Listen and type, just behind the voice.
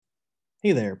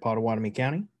Hey there, Pottawatomie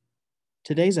County.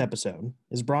 Today's episode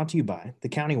is brought to you by the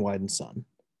Countywide and Sun.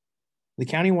 The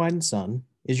Countywide and Sun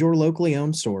is your locally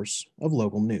owned source of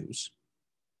local news.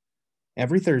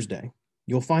 Every Thursday,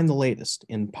 you'll find the latest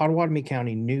in Pottawatomie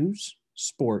County news,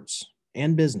 sports,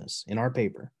 and business in our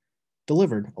paper,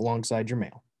 delivered alongside your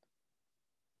mail.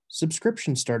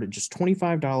 Subscriptions start at just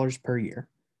 $25 per year,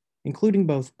 including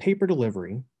both paper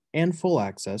delivery and full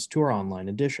access to our online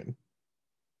edition.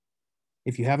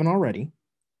 If you haven't already,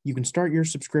 you can start your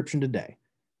subscription today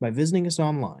by visiting us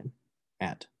online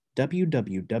at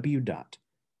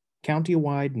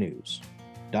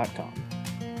www.countywidenews.com.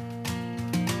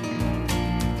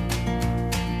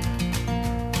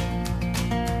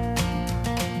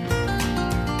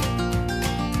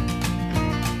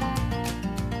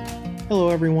 Hello,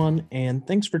 everyone, and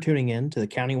thanks for tuning in to the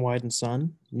Countywide and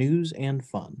Sun News and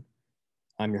Fun.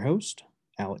 I'm your host,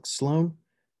 Alex Sloan,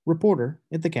 reporter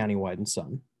at the Countywide and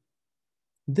Sun.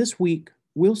 This week,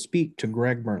 we'll speak to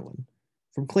Greg Merlin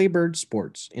from Claybird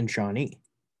Sports in Shawnee.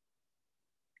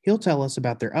 He'll tell us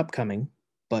about their upcoming,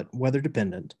 but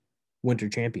weather-dependent, winter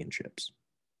championships.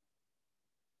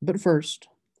 But first,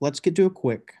 let's get to a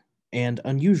quick and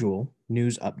unusual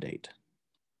news update.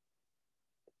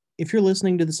 If you're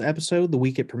listening to this episode the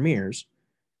week it premieres,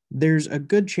 there's a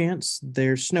good chance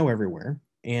there's snow everywhere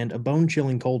and a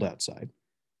bone-chilling cold outside.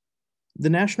 The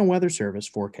National Weather Service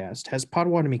forecast has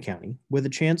Pottawatomie County with a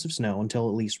chance of snow until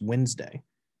at least Wednesday.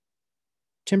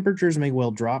 Temperatures may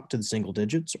well drop to the single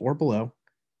digits or below,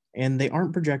 and they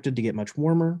aren't projected to get much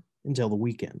warmer until the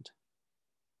weekend.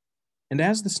 And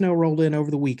as the snow rolled in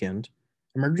over the weekend,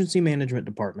 emergency management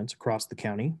departments across the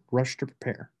county rushed to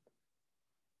prepare.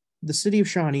 The city of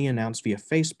Shawnee announced via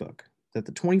Facebook that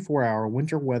the 24-hour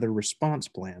winter weather response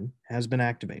plan has been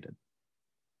activated.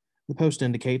 The post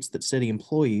indicates that city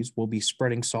employees will be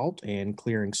spreading salt and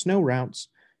clearing snow routes,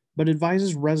 but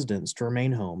advises residents to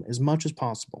remain home as much as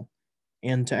possible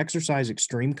and to exercise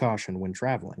extreme caution when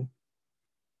traveling.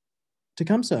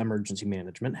 Tecumseh Emergency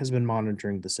Management has been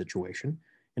monitoring the situation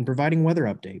and providing weather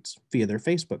updates via their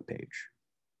Facebook page.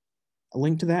 A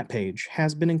link to that page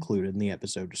has been included in the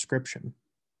episode description.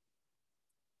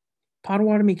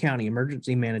 Pottawatomie County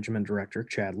Emergency Management Director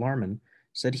Chad Larman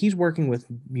said he's working with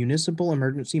municipal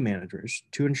emergency managers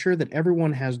to ensure that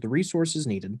everyone has the resources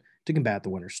needed to combat the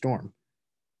winter storm.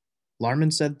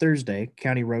 Larman said Thursday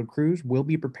county road crews will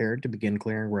be prepared to begin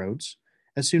clearing roads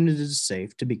as soon as it is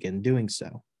safe to begin doing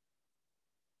so.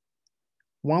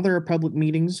 While there are public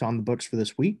meetings on the books for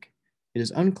this week, it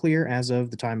is unclear as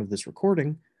of the time of this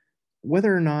recording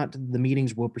whether or not the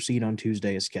meetings will proceed on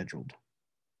Tuesday as scheduled.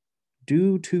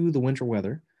 Due to the winter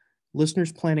weather,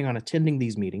 listeners planning on attending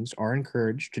these meetings are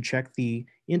encouraged to check the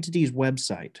entity's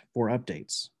website for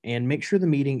updates and make sure the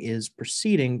meeting is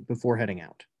proceeding before heading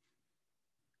out.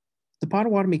 The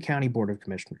Pottawatomie County Board of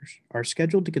Commissioners are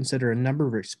scheduled to consider a number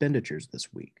of expenditures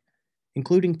this week,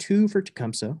 including 2 for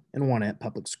Tecumseh and Wanette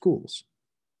Public Schools.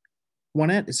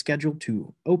 Wanette is scheduled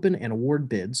to open and award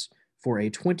bids for a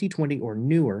 2020 or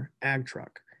newer ag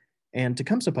truck, and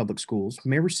Tecumseh Public Schools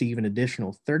may receive an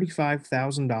additional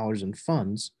 $35,000 in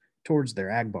funds towards their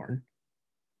ag barn.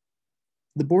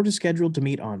 The board is scheduled to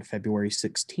meet on February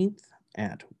 16th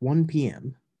at 1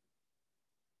 p.m.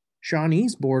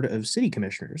 Shawnee's Board of City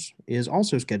Commissioners is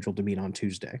also scheduled to meet on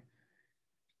Tuesday.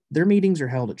 Their meetings are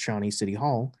held at Shawnee City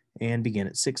Hall and begin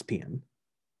at 6 p.m.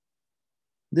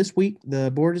 This week, the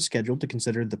board is scheduled to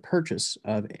consider the purchase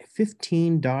of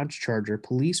 15 Dodge Charger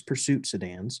police pursuit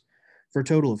sedans for a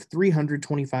total of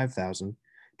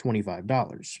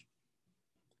 $325,025.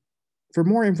 For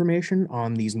more information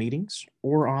on these meetings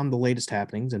or on the latest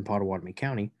happenings in Pottawatomie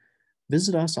County,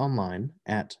 visit us online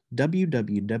at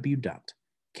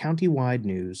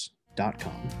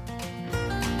www.countywidenews.com.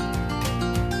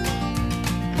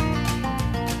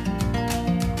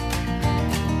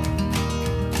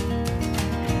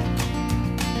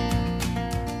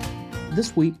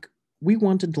 This week, we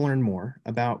wanted to learn more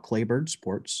about Claybird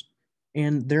Sports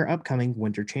and their upcoming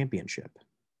winter championship.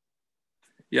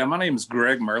 Yeah, my name is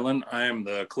Greg Merlin. I am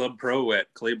the club pro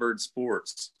at Claybird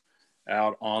Sports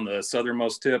out on the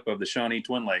southernmost tip of the Shawnee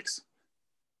Twin Lakes.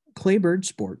 Claybird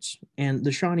Sports and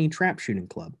the Shawnee Trap Shooting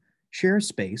Club share a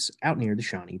space out near the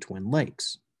Shawnee Twin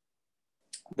Lakes.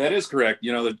 That is correct.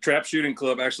 You know, the Trap Shooting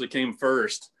Club actually came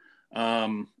first.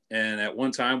 And at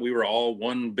one time we were all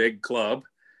one big club.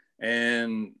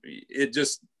 And it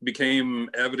just became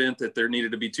evident that there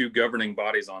needed to be 2 governing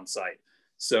bodies on site.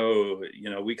 So, you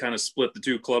know, we kind of split the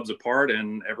 2 clubs apart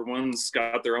and everyone's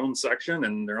got their own section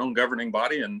and their own governing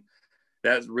body. And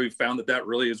we found that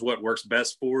really is what works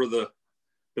best for the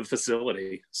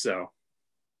facility. So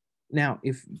Now,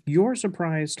 if you're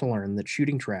surprised to learn that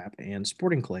shooting trap and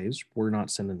sporting clays were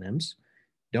not synonyms,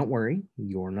 don't worry,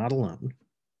 you're not alone.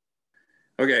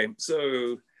 Okay,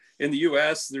 so in the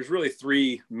US, there's really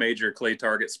three major clay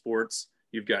target sports.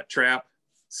 You've got trap,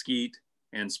 skeet,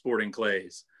 and sporting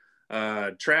clays.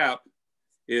 Trap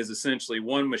is essentially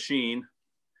one machine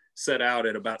set out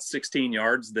at about 16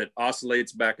 yards that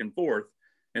oscillates back and forth.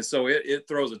 And so it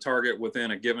throws a target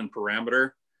within a given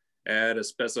parameter at a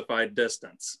specified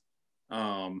distance.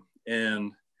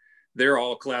 And they're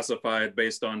all classified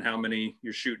based on how many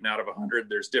you're shooting out of 100.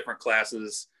 There's different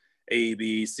classes, A,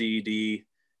 B, C, D,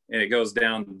 and it goes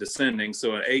down descending.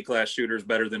 So an A class shooter is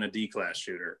better than a D class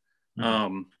shooter.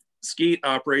 Skeet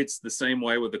operates the same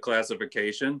way with the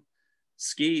classification.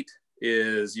 Skeet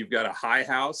is you've got a high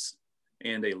house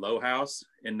and a low house,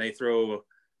 and they throw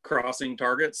crossing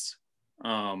targets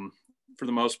for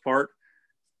the most part.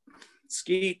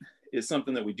 Skeet is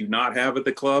something that we do not have at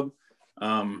the club.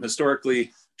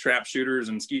 Historically, trap shooters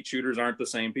and skeet shooters aren't the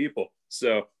same people.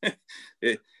 So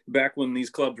back when these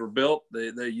clubs were built,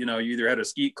 they you either had a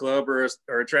skeet club or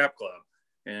a trap club.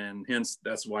 And hence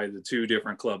that's why the two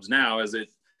different clubs now is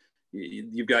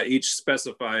you've got each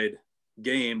specified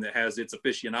game that has its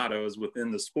aficionados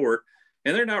within the sport.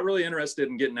 And they're not really interested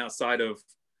in getting outside of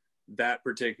that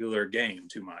particular game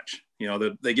too much.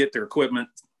 They get their equipment.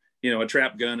 A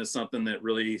trap gun is something that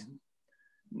really,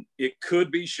 it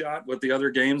could be shot with the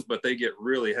other games, but they get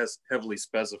really heavily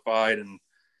specified and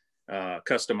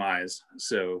customized.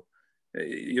 So,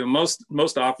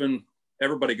 most often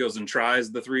everybody goes and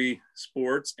tries the three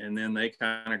sports, and then they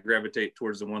kind of gravitate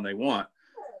towards the one they want.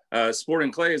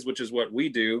 Sporting clays, which is what we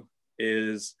do,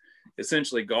 is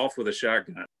essentially golf with a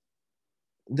shotgun.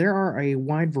 There are a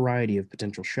wide variety of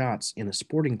potential shots in a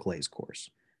sporting clays course,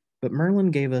 but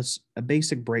Merlin gave us a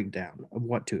basic breakdown of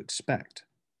what to expect.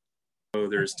 So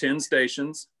there's 10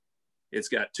 stations. It's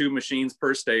got 2 machines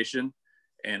per station,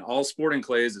 and all sporting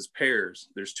clays is pairs.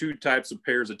 There's 2 types of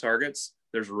pairs of targets.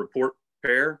 There's a report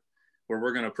pair where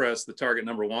we're going to press the target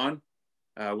number 1.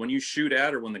 When you shoot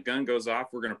at or when the gun goes off,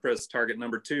 we're going to press target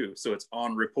number 2. So it's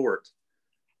on report.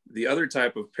 The other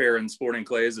type of pair in sporting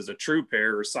clays is a true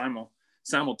pair or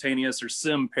simultaneous or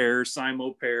sim pair,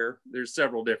 simo pair. There's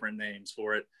several different names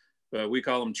for it, but we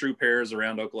call them true pairs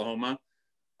around Oklahoma.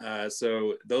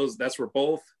 So that's where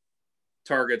both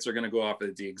targets are going to go off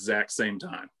at the exact same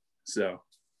time. So,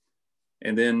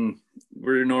 and then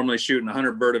we're normally shooting a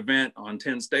 100 bird event on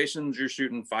 10 stations. You're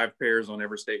shooting 5 pairs on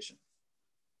every station.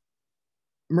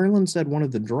 Merlin said one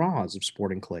of the draws of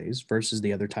sporting clays versus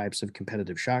the other types of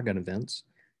competitive shotgun events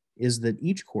is that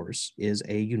each course is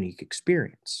a unique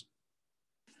experience.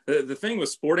 The thing with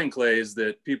sporting clays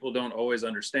that people don't always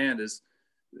understand is,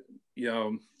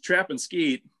 trap and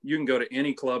skeet, you can go to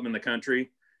any club in the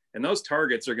country, and those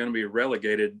targets are going to be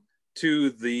relegated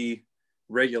to the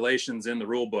regulations in the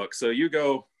rule book. So you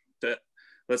go to,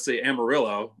 let's say,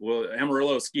 Amarillo. Well,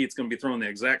 Amarillo skeet's going to be throwing the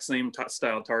exact same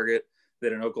style target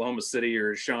that an Oklahoma City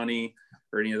or Shawnee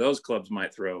or any of those clubs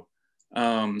might throw.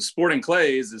 Sporting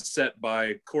clays is set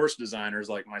by course designers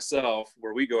like myself,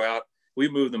 where we go out, we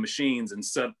move the machines and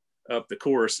set up the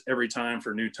course every time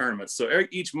for new tournaments. So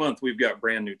each month we've got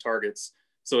brand new targets.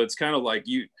 So it's kind of like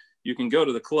you can go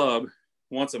to the club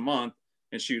once a month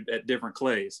and shoot at different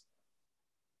clays.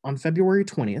 On February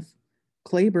 20th,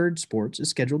 Claybird Sports is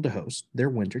scheduled to host their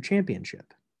Winter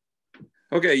Championship.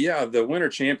 Okay, yeah, the Winter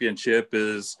Championship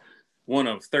is one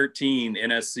of 13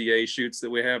 NSCA shoots that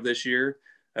we have this year.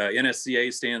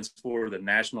 NSCA stands for the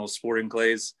National Sporting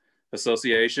Clays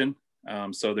Association.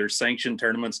 So there's sanctioned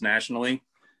tournaments nationally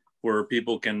where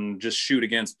people can just shoot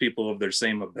against people of their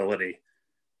same ability.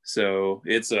 So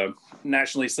it's a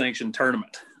nationally sanctioned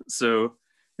tournament. So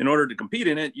in order to compete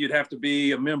in it, you'd have to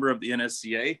be a member of the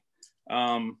NSCA.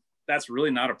 That's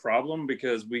really not a problem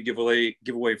because we give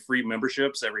away free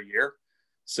memberships every year.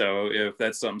 So if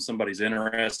that's something somebody's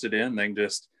interested in, they can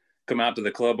just come out to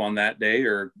the club on that day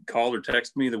or call or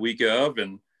text me the week of,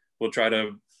 and we'll try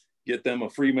to get them a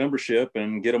free membership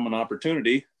and get them an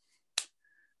opportunity.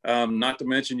 Not to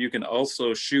mention, you can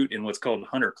also shoot in what's called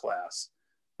hunter class.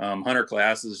 Hunter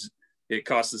class it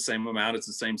costs the same amount. It's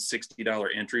the same $60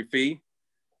 entry fee,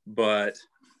 but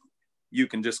you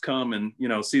can just come and,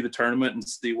 see the tournament and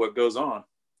see what goes on.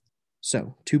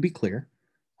 So, to be clear,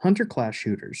 hunter class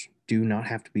shooters do not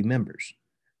have to be members,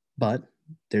 but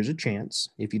there's a chance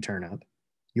if you turn up,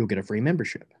 you'll get a free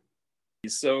membership.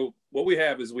 So what we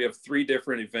have is we have 3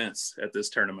 different events at this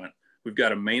tournament. We've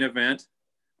got a main event,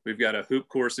 we've got a hoop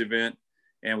course event,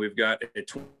 and we've got a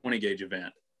 20 gauge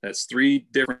event. That's 3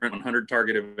 different 100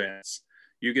 target events.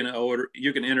 You can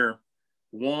enter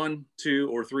 1, 2,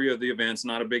 or 3 of the events,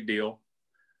 not a big deal.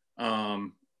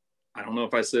 I don't know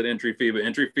if I said entry fee, but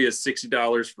entry fee is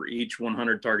 $60 for each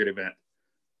 100 target event.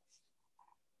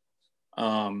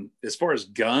 As far as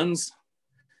guns,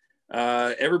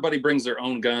 everybody brings their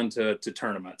own gun to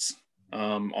tournaments.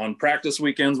 On practice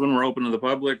weekends when we're open to the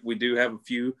public, we do have a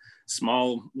few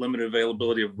small limited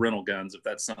availability of rental guns if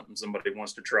that's something somebody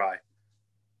wants to try.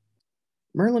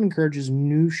 Merlin encourages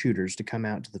new shooters to come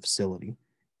out to the facility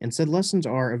and said lessons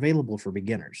are available for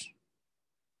beginners.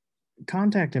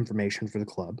 Contact information for the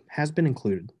club has been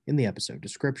included in the episode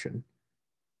description.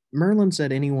 Merlin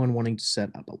said anyone wanting to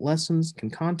set up lessons can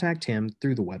contact him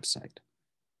through the website.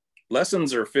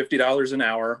 Lessons are $50 an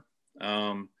hour,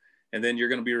 and then you're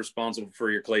going to be responsible for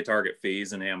your clay target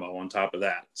fees and ammo on top of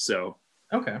that. So,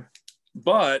 okay.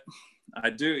 But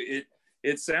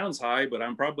it sounds high, but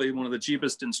I'm probably one of the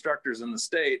cheapest instructors in the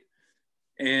state.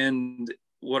 And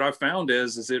what I found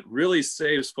is it really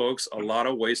saves folks a lot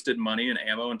of wasted money in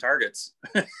ammo and targets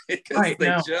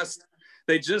because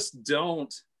they just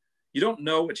don't, you don't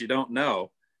know what you don't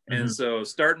know. Mm-hmm. And so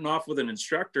starting off with an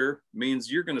instructor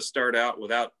means you're going to start out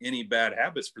without any bad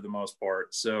habits for the most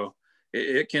part. So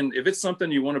it can, if it's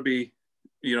something you want to be,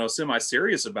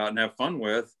 semi-serious about and have fun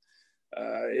with,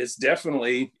 it's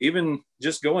definitely, even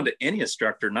just going to any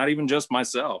instructor, not even just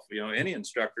myself, any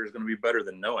instructor is going to be better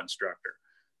than no instructor.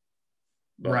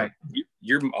 But right.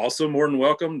 You're also more than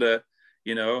welcome to,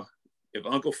 if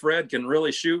Uncle Fred can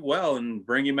really shoot well and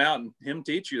bring him out and him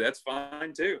teach you, that's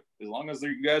fine too. As long as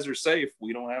you guys are safe,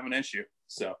 we don't have an issue.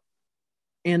 So,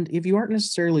 and if you aren't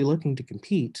necessarily looking to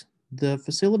compete, the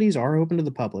facilities are open to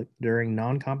the public during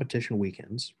non-competition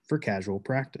weekends for casual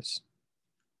practice.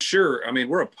 Sure. I mean,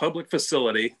 we're a public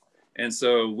facility, and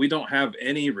so we don't have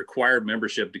any required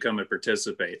membership to come and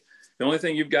participate. The only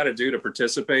thing you've got to do to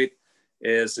participate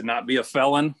is to not be a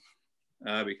felon,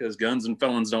 because guns and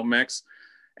felons don't mix.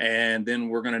 And then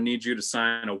we're going to need you to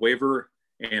sign a waiver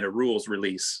and a rules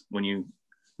release when you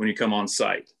come on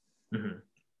site.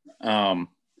 Mm-hmm.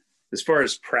 As far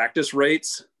as practice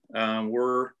rates,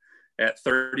 we're at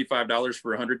 $35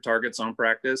 for 100 targets on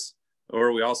practice,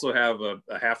 or we also have a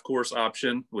half course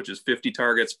option, which is 50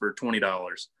 targets for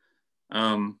 $20.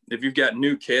 If you've got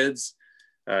new kids,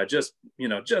 just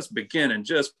beginning,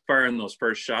 just firing those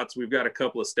first shots, we've got a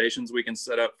couple of stations we can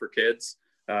set up for kids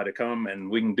to come, and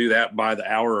we can do that by the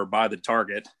hour or by the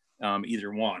target,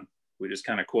 either one. We just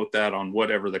kind of quote that on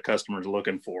whatever the customer's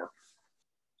looking for.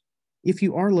 If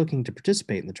you are looking to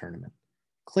participate in the tournament,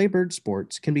 Claybird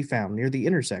Sports can be found near the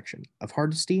intersection of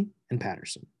Hardesty and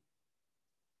Patterson.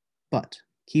 But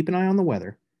keep an eye on the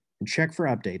weather and check for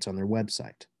updates on their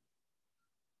website.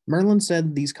 Merlin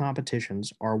said these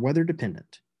competitions are weather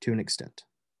dependent to an extent.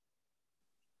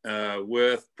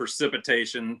 With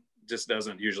precipitation, just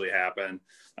doesn't usually happen.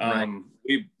 Right.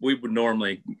 We would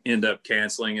normally end up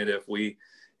canceling it if we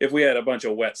had a bunch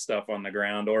of wet stuff on the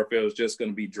ground, or if it was just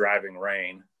going to be driving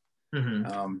rain.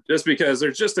 Mm-hmm. Just because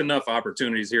there's just enough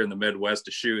opportunities here in the Midwest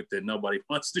to shoot that nobody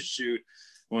wants to shoot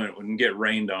when it would get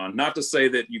rained on. Not to say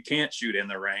that you can't shoot in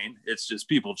the rain. It's just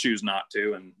people choose not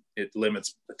to, and it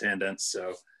limits attendance.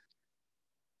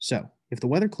 So if the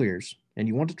weather clears and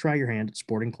you want to try your hand at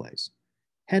sporting clays,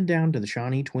 head down to the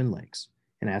Shawnee Twin Lakes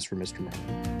and ask for Mr.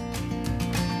 Merlin.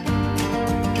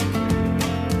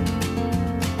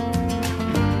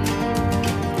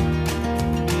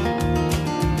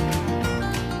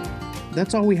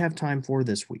 That's all we have time for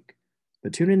this week,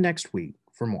 but tune in next week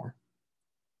for more.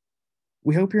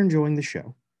 We hope you're enjoying the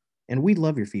show, and we'd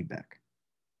love your feedback.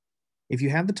 If you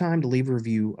have the time to leave a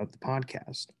review of the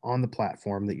podcast on the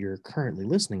platform that you're currently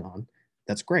listening on,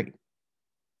 that's great.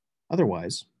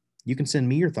 Otherwise, you can send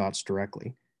me your thoughts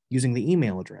directly using the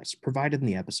email address provided in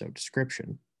the episode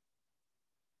description.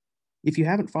 If you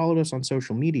haven't followed us on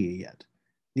social media yet,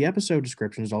 the episode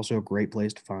description is also a great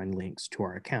place to find links to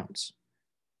our accounts.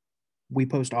 We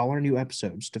post all our new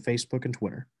episodes to Facebook and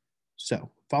Twitter, so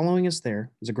following us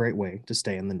there is a great way to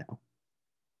stay in the know.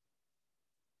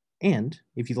 And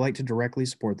if you'd like to directly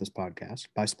support this podcast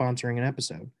by sponsoring an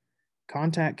episode,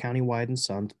 contact Countywide &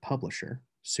 Sons publisher,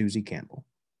 Susie Campbell.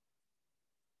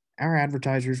 Our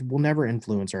advertisers will never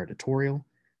influence our editorial,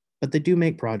 but they do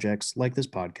make projects like this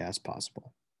podcast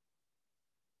possible.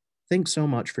 Thanks so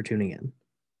much for tuning in.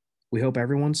 We hope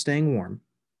everyone's staying warm,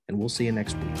 and we'll see you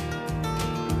next week.